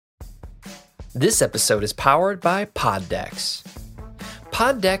This episode is powered by Pod Decks.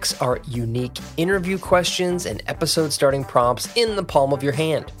 Pod Decks are unique interview questions and episode starting prompts in the palm of your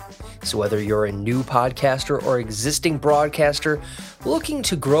hand. So whether you're a new podcaster or existing broadcaster looking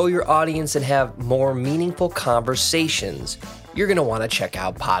to grow your audience and have more meaningful conversations, you're going to want to check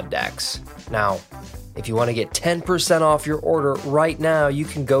out Pod Decks. Now, if you want to get 10% off your order right now, you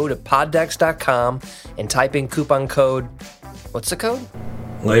can go to poddecks.com and type in coupon code. What's the code?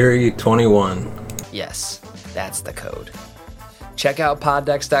 Larry21. Yes, that's the code. Check out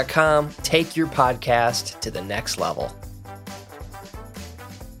poddecks.com. Take your podcast to the next level.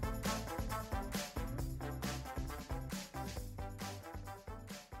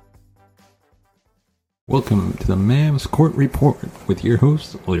 Welcome to the Mavs Court Report with your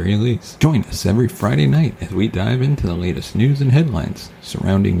host, Larry Lease. Join us every Friday night as we dive into the latest news and headlines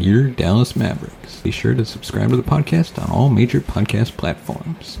surrounding your Dallas Mavericks. Be sure to subscribe to the podcast on all major podcast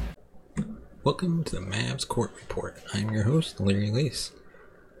platforms. Welcome to the Mavs Court Report. I'm your host, Larry Lease.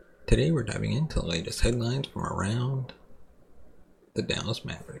 Today we're diving into the latest headlines from around the Dallas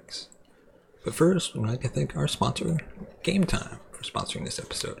Mavericks. But first, we'd like to thank our sponsor, Game Time, for sponsoring this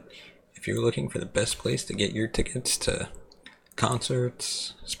episode. If you're looking for the best place to get your tickets to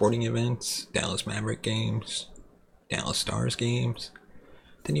concerts, sporting events, Dallas Maverick games, Dallas Stars games,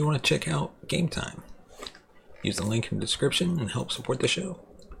 then you want to check out Game Time. Use the link in the description and help support the show.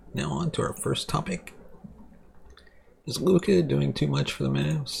 Now on to our first topic. Is Luka doing too much for the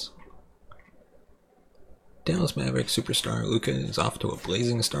Mavs? Dallas Mavericks superstar Luka is off to a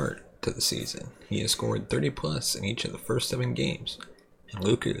blazing start to the season. He has scored 30 plus in each of the first 7 games. And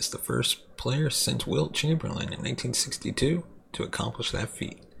Luka is the first player since Wilt Chamberlain in 1962 to accomplish that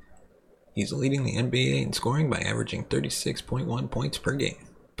feat. He's leading the NBA in scoring by averaging 36.1 points per game,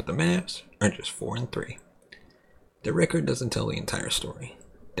 but the Mavs are just 4-3. Their record doesn't tell the entire story.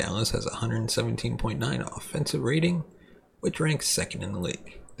 Dallas has a 117.9 offensive rating, which ranks second in the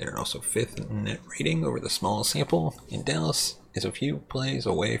league. They are also 5th in net rating over the small sample, and Dallas is a few plays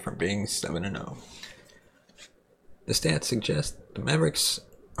away from being 7-0. The stats suggest the Mavericks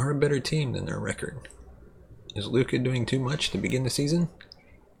are a better team than their record. Is Luka doing too much to begin the season?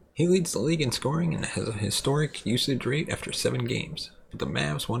 He leads the league in scoring and has a historic usage rate after 7 games, but the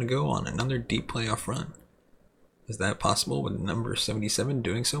Mavs want to go on another deep playoff run. Is that possible with number 77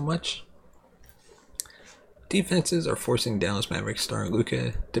 doing so much? Defenses are forcing Dallas Mavericks star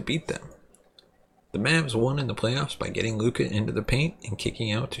Luka to beat them. The Mavs won in the playoffs by getting Luka into the paint and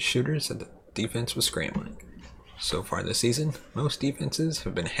kicking out to shooters that the defense was scrambling. So far this season, most defenses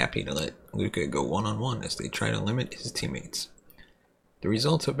have been happy to let Luka go one-on-one as they try to limit his teammates. The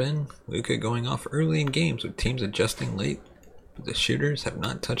results have been Luka going off early in games with teams adjusting late, but the shooters have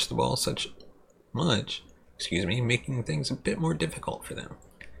not touched the ball making things a bit more difficult for them.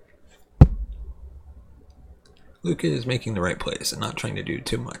 Luka is making the right plays and not trying to do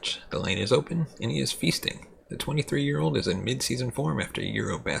too much. The lane is open and he is feasting. The 23-year-old is in mid-season form after a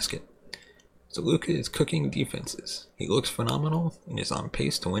Eurobasket. So Luka is cooking defenses. He looks phenomenal and is on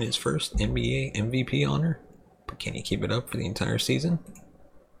pace to win his first NBA MVP honor, but can he keep it up for the entire season?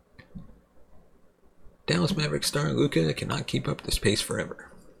 Dallas Mavericks star Luka cannot keep up this pace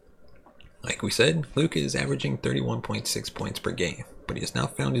forever. Like we said, Luka is averaging 31.6 points per game, but he has now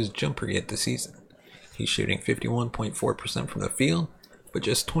found his jumper yet this season. He's shooting 51.4% from the field, but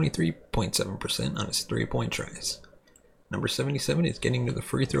just 23.7% on his 3-point tries. Number 77 is getting to the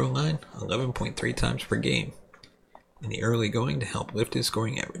free throw line 11.3 times per game in the early going to help lift his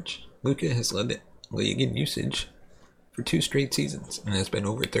scoring average. Luka has led the league in usage for 2 straight seasons and has been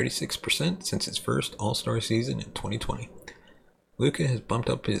over 36% since his first All-Star season in 2020. Luka has bumped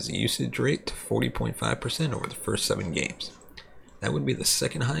up his usage rate to 40.5% over the first 7 games. That would be the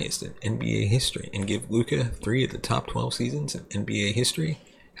second highest in NBA history and give Luka 3 of the top 12 seasons in NBA history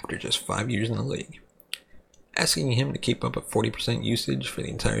after just 5 years in the league. Asking him to keep up at 40% usage for the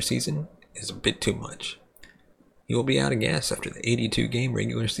entire season is a bit too much. He will be out of gas after the 82-game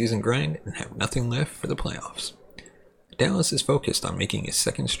regular season grind and have nothing left for the playoffs. Dallas is focused on making his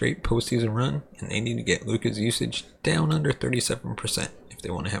second straight postseason run, and they need to get Luka's usage down under 37% if they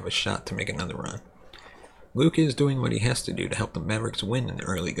want to have a shot to make another run. Luka is doing what he has to do to help the Mavericks win in the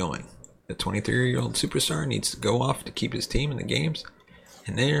early going. The 23-year-old superstar needs to go off to keep his team in the games,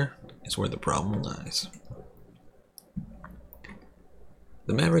 and there is where the problem lies.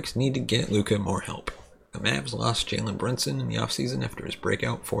 The Mavericks need to get Luka more help. The Mavs lost Jalen Brunson in the offseason after his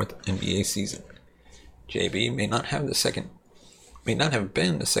breakout 4th NBA season. JB may not have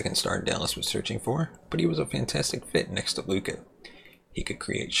been the second star Dallas was searching for, but he was a fantastic fit next to Luka. He could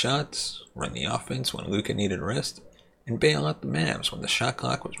create shots, run the offense when Luka needed rest, and bail out the Mavs when the shot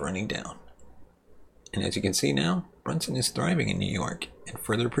clock was running down. And as you can see now, Brunson is thriving in New York and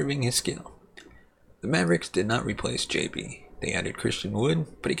further proving his skill. The Mavericks did not replace JB. They added Christian Wood,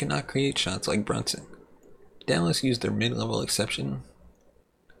 but he cannot create shots like Brunson. Dallas used their mid-level exception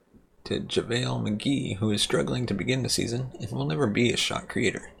to JaVale McGee, who is struggling to begin the season and will never be a shot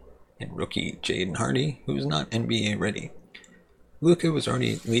creator, and rookie Jaden Hardy, who is not NBA ready. Luka was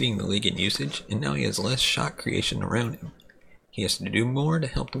already leading the league in usage, and now he has less shot creation around him. He has to do more to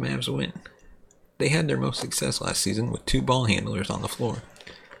help the Mavs win. They had their most success last season with 2 ball handlers on the floor,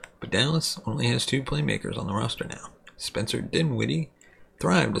 but Dallas only has 2 playmakers on the roster now. Spencer Dinwiddie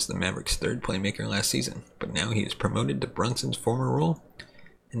thrived as the Mavericks' 3rd playmaker last season, but now he is promoted to Brunson's former role,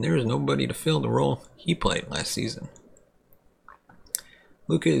 and there is nobody to fill the role he played last season.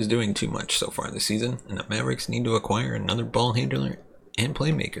 Luka is doing too much so far this season, and the Mavericks need to acquire another ball handler and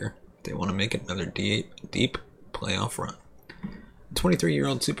playmaker if they want to make another deep playoff run. The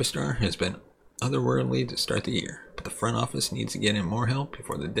 23-year-old superstar has been otherworldly to start the year, but the front office needs to get him more help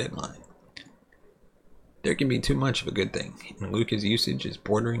before the deadline. There can be too much of a good thing, and Luka's usage is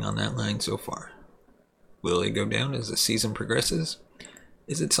bordering on that line so far. Will it go down as the season progresses?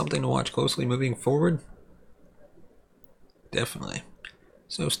 Is it something to watch closely moving forward? Definitely.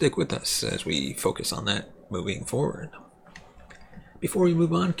 So stick with us as we focus on that moving forward. Before we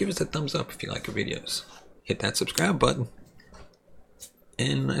move on, give us a thumbs up if you like our videos. Hit that subscribe button.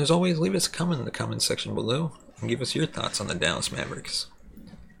 And as always, leave us a comment in the comment section below and give us your thoughts on the Dallas Mavericks.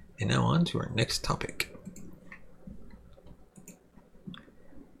 And now on to our next topic.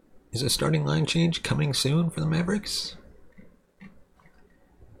 Is a starting line change coming soon for the Mavericks?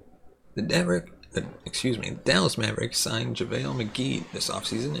 The Dallas Mavericks signed JaVale McGee this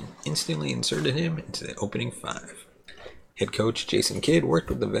offseason and instantly inserted him into the opening 5. Head coach Jason Kidd worked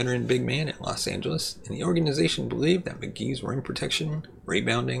with the veteran big man at Los Angeles, and the organization believed that McGee's rim protection,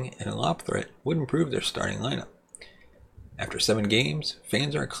 rebounding, and a lob threat would improve their starting lineup. After 7 games,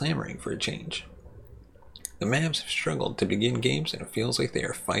 fans are clamoring for a change. The Mavs have struggled to begin games, and it feels like they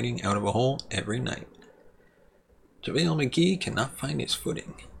are fighting out of a hole every night. JaVale McGee cannot find his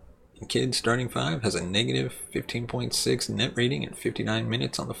footing. And Kidd's starting 5 has a negative 15.6 net rating and 59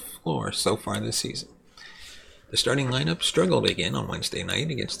 minutes on the floor so far this season. The starting lineup struggled again on Wednesday night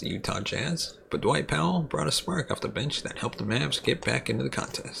against the Utah Jazz, but Dwight Powell brought a spark off the bench that helped the Mavs get back into the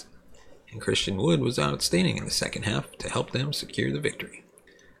contest. And Christian Wood was outstanding in the second half to help them secure the victory.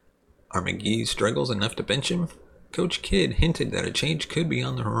 Are McGee's struggles enough to bench him? Coach Kidd hinted that a change could be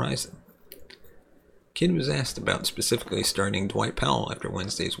on the horizon. Kidd was asked about specifically starting Dwight Powell after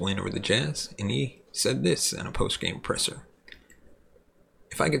Wednesday's win over the Jazz, and he said this in a post-game presser.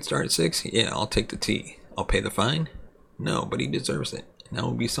 "If I could start at 6, yeah, I'll take the T. I'll pay the fine? No, but he deserves it, and that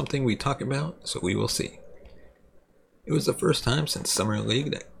will be something we talk about, so we will see." It was the first time since Summer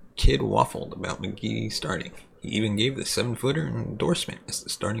League that Kidd waffled about McGee starting. He even gave the 7-footer an endorsement as the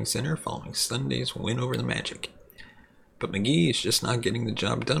starting center following Sunday's win over the Magic. But McGee is just not getting the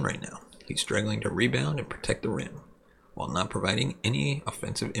job done right now. He's struggling to rebound and protect the rim, while not providing any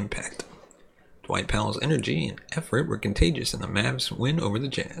offensive impact. Dwight Powell's energy and effort were contagious in the Mavs' win over the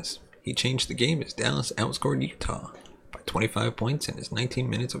Jazz. He changed the game as Dallas outscored Utah by 25 points in his 19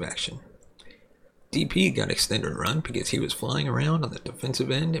 minutes of action. DP got extended run because he was flying around on the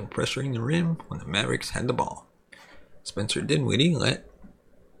defensive end and pressuring the rim when the Mavericks had the ball. Spencer Dinwiddie let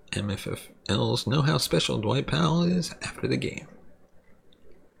MFFLs know how special Dwight Powell is after the game.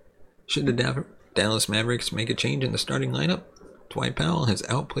 Should the Dallas Mavericks make a change in the starting lineup? Dwight Powell has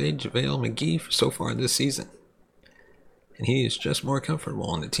outplayed JaVale McGee so far this season, and he is just more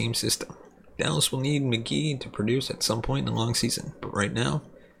comfortable in the team system. Dallas will need McGee to produce at some point in the long season, but right now,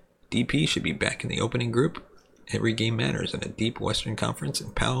 DP should be back in the opening group. Every game matters in a deep Western Conference,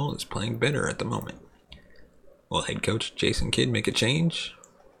 and Powell is playing better at the moment. Will head coach Jason Kidd make a change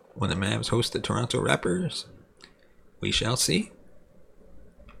when the Mavs host the Toronto Raptors? We shall see.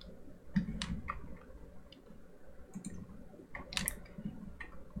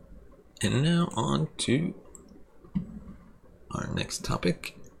 And now on to our next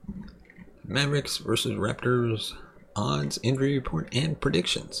topic. Mavericks versus Raptors odds, injury report, and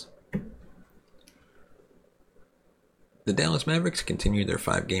predictions. The Dallas Mavericks continue their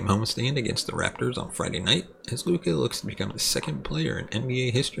 5-game homestand against the Raptors on Friday night as Luka looks to become the second player in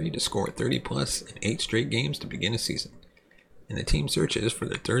NBA history to score 30-plus in 8 straight games to begin a season, and the team searches for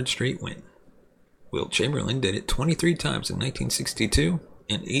their 3rd straight win. Wilt Chamberlain did it 23 times in 1962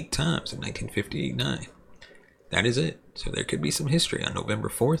 and 8 times in 1959. That is it, so there could be some history on November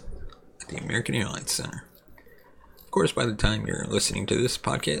 4th at the American Airlines Center. Of course, by the time you're listening to this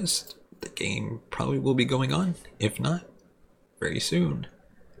podcast, the game probably will be going on, if not, very soon.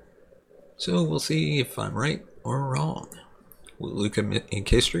 So we'll see if I'm right or wrong. Will Luka make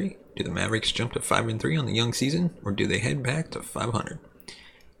history? Do the Mavericks jump to 5-3 on the young season, or do they head back to 500?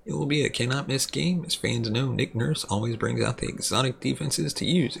 It will be a cannot-miss game, as fans know Nick Nurse always brings out the exotic defenses to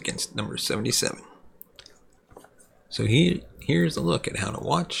use against number 77. So here's a look at how to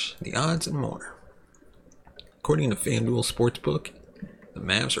watch, the odds, and more. According to FanDuel Sportsbook, the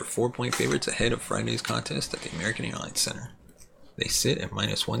Mavs are 4-point favorites ahead of Friday's contest at the American Airlines Center. They sit at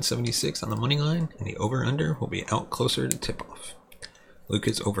minus 176 on the money line, and the over-under will be out closer to tip-off.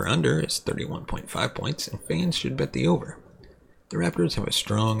 Luka's over-under is 31.5 points, and fans should bet the over. The Raptors have a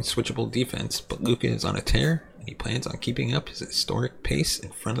strong, switchable defense, but Luka is on a tear, and he plans on keeping up his historic pace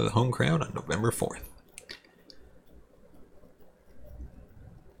in front of the home crowd on November 4th.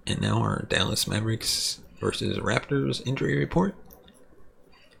 And now our Dallas Mavericks versus Raptors injury report.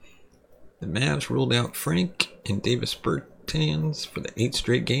 The Mavs ruled out Frank and Davis Bertans for the 8th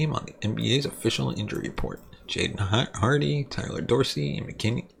straight game on the NBA's official injury report. Jaden Hardy, Tyler Dorsey, and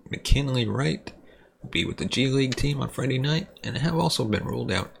McKinley Wright will be with the G League team on Friday night and have also been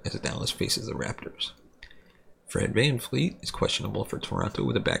ruled out as Dallas faces the Raptors. Fred VanVleet is questionable for Toronto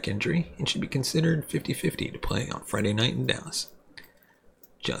with a back injury and should be considered 50-50 to play on Friday night in Dallas.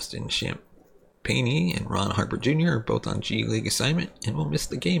 Justin Champagnie and Ron Harper Jr. are both on G League assignment and will miss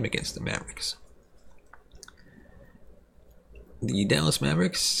the game against the Mavericks. The Dallas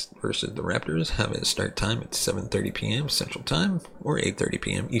Mavericks versus the Raptors have a start time at 7:30 p.m. Central Time or 8:30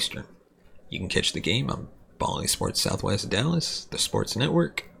 p.m. Eastern. You can catch the game on Bally Sports Southwest Dallas, the Sports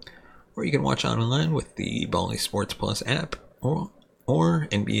Network, or you can watch online with the Bally Sports Plus app or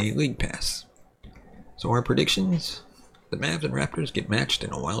NBA League Pass. So our predictions: the Mavs and Raptors get matched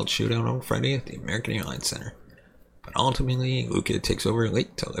in a wild shootout on Friday at the American Airlines Center. But ultimately, Luka takes over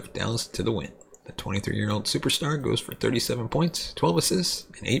late to lift Dallas to the win. The 23-year-old superstar goes for 37 points, 12 assists,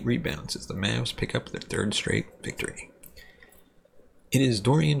 and 8 rebounds as the Mavs pick up their 3rd straight victory. It is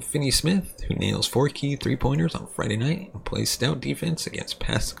Dorian Finney-Smith who nails 4 key 3-pointers on Friday night and plays stout defense against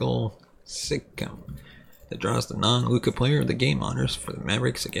Pascal Siakam that draws the non-Luka player of the game honors for the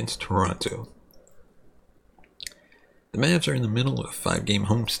Mavericks against Toronto. The Mavs are in the middle of a 5-game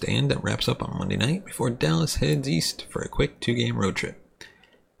homestand that wraps up on Monday night before Dallas heads east for a quick 2-game road trip.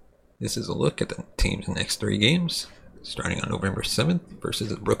 This is a look at the team's next 3 games, starting on November 7th versus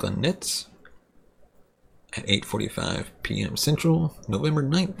the Brooklyn Nets at 8:45 p.m. Central, November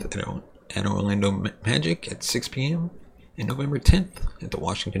 9th at Orlando Magic at 6 p.m., and November 10th at the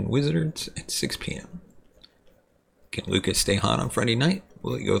Washington Wizards at 6 p.m. Can Luka stay hot on Friday night?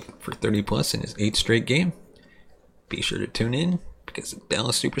 Will he go for 30-plus in his 8th straight game? Be sure to tune in, because the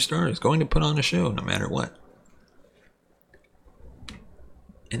Dallas superstar is going to put on a show no matter what.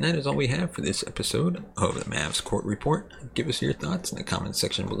 And that is all we have for this episode of the Mavs Court Report. Give us your thoughts in the comments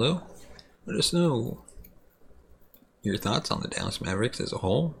section below. Let us know your thoughts on the Dallas Mavericks as a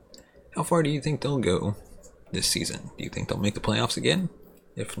whole. How far do you think they'll go this season? Do you think they'll make the playoffs again?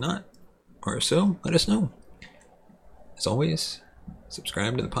 If not, or so, let us know. As always,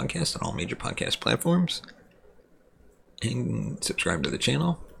 subscribe to the podcast on all major podcast platforms. And subscribe to the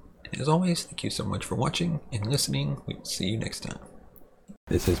channel. And as always, thank you so much for watching and listening. We will see you next time.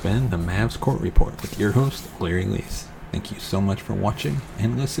 This has been the Mavs Court Report with your host, Larry Leese. Thank you so much for watching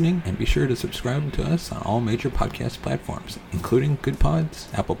and listening, and be sure to subscribe to us on all major podcast platforms, including Good Pods,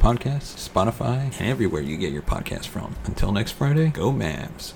 Apple Podcasts, Spotify, and everywhere you get your podcasts from. Until next Friday, go Mavs!